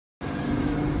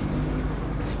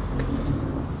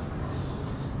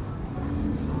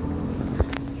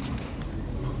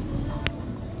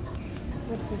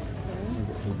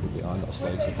That's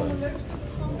loads of food.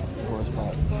 Where's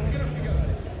Mark?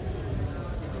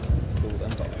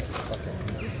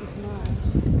 This is mad.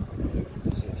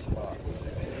 Busy as fuck.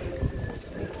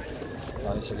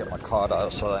 I need to get my card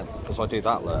out so because I do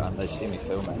that and they see me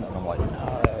filming and I'm like,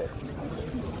 no.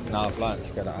 Now I've learned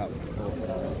to get it out before.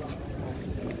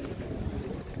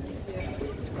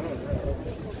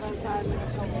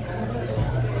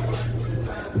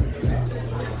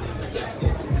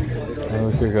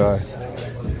 Oh, good guy.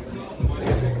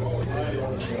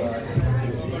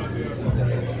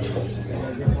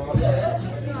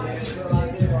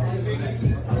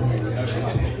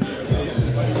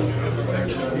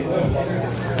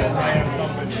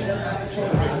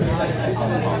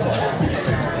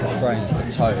 Trains to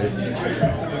tote,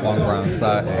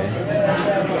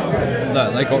 £1.30.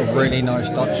 Look, they got a really nice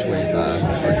Dutch weed there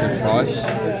for a good price.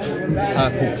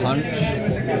 Purple Punch.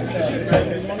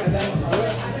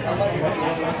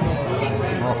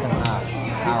 Rockin' that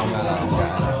Caramello.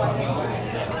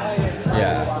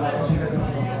 Yeah.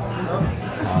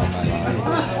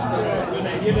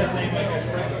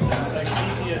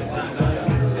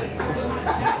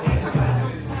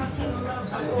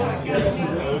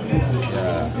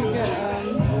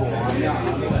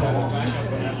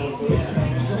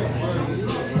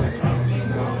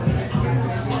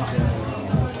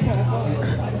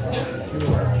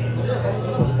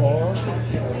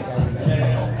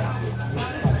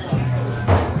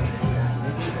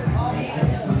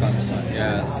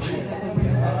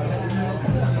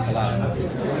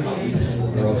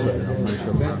 They're also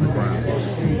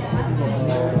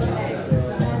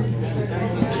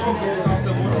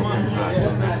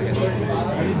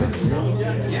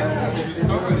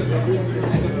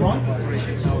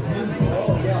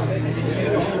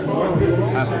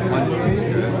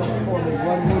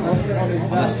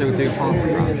Let's still do half a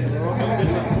gram.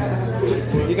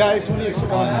 You guys, when you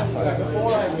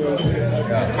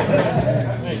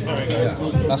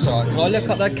That's alright. Can I look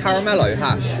up the caramello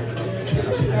hash?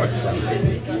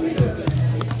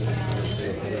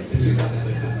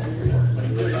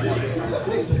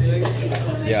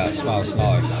 Yeah, it smells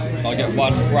nice. I'll get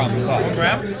 1 gram of that. 1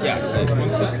 gram? Yeah,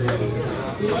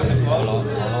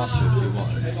 I'll ask you if you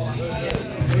want.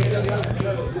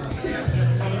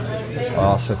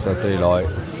 I'll ask if they do like.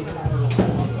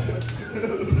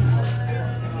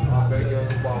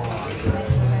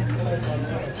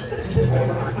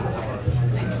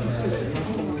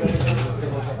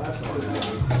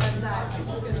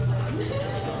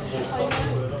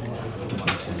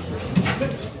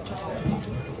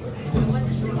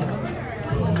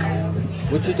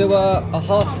 Would you do a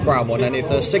half gram on any of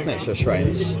the signature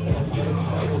strains?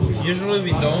 Usually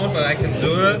we don't, but I can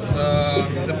do it.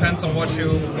 Depends on what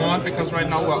you want, because right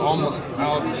now we're almost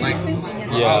out, like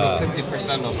out of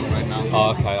 50% of them right now.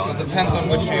 Oh, okay. So it depends on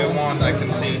which you want, I can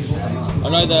see. I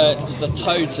know the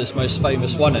Toad's his most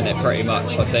famous one in it, pretty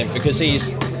much, I think, because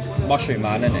he's Mushroom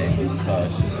Man, isn't he? So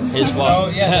his one. So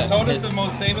yeah, the Toad is the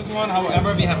most famous one.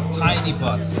 However, we have tiny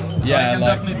butts. So yeah, I can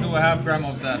definitely do a half gram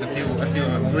of that if you're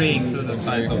agreeing to the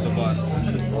size of the butts.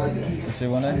 Do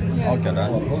you want it? I'll get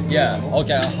that. Yeah, I'll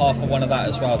get a half of one of that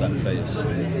as well then, please.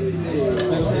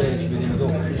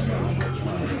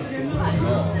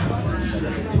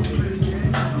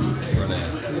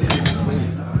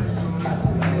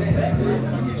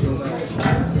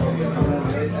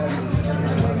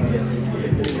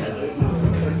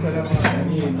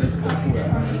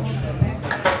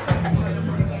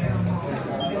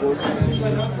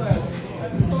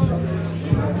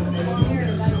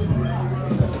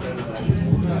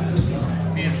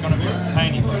 It's gonna be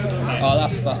tiny, but it's tiny. Oh,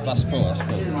 that's cool. That's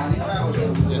cool.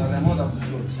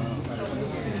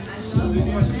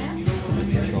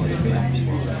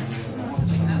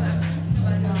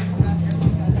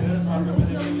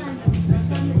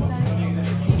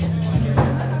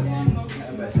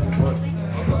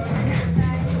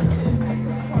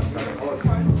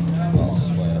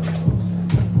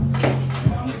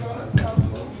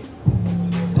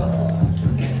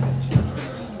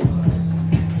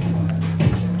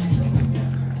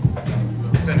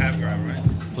 It's a half gram, right?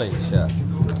 Please, yeah.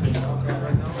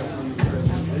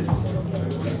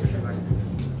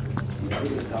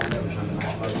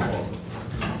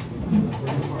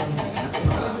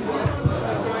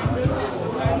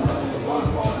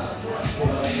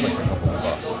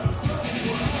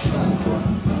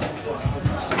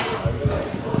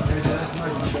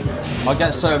 I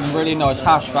get some really nice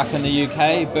hash back in the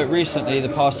UK, but recently, the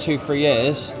past 2-3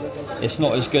 years, it's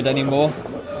not as good anymore.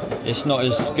 It's not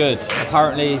as good.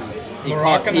 Apparently,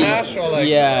 Moroccan hash or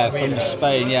like from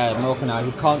Spain, yeah, Moroccan hash.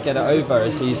 You can't get it over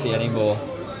as easy anymore.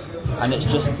 and it's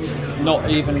just not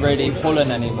even really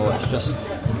pulling anymore. It's just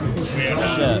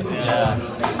shit.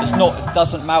 Yeah, it's not. It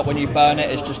doesn't melt when you burn it.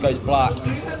 It just goes black.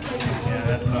 Yeah,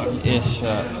 that sucks. It's,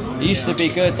 it used to be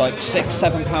good, like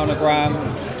 £6-7 a gram,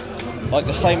 like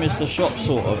the same as the shop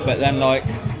sort of. But then like,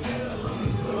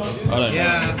 I don't know.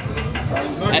 Yeah.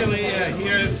 Luckily,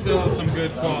 here is still some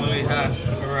good quality hash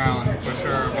around for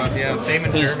sure. But yeah, same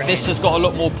in Germany. This has got a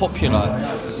lot more popular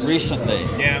recently.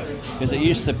 Yeah. Because it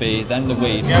used to be, then the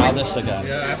weed, now this again.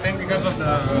 Yeah, I think because of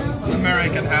the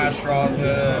American hash rosin.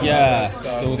 Yeah,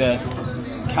 all the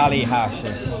Cali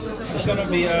hashes. It's gonna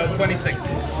be 26.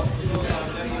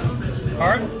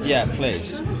 Hard? Yeah,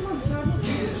 please.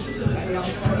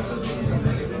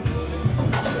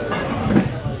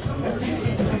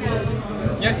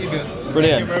 Yeah, you're good.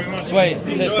 Brilliant. Thank you very much. Sweet.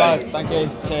 Cheers, Enjoy. guys. Thank you.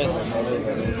 Cheers.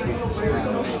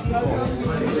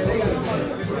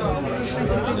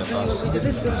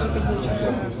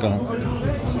 Go on.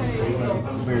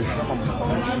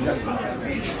 Yeah.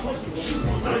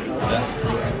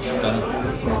 Go on.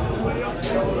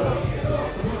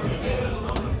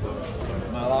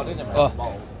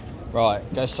 Oh. Right,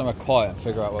 go somewhere quiet and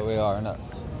figure out where we are, innit?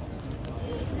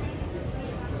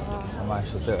 I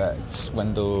managed to do it.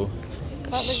 Swindle.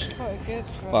 That looks quite good.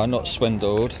 Well, not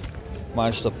swindled.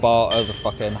 Managed to barter the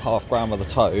fucking ½ gram of the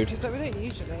toad. Because we don't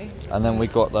usually. And then we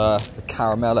got the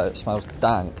caramello. It smells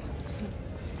dank.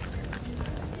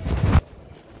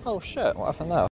 Oh shit! What happened there?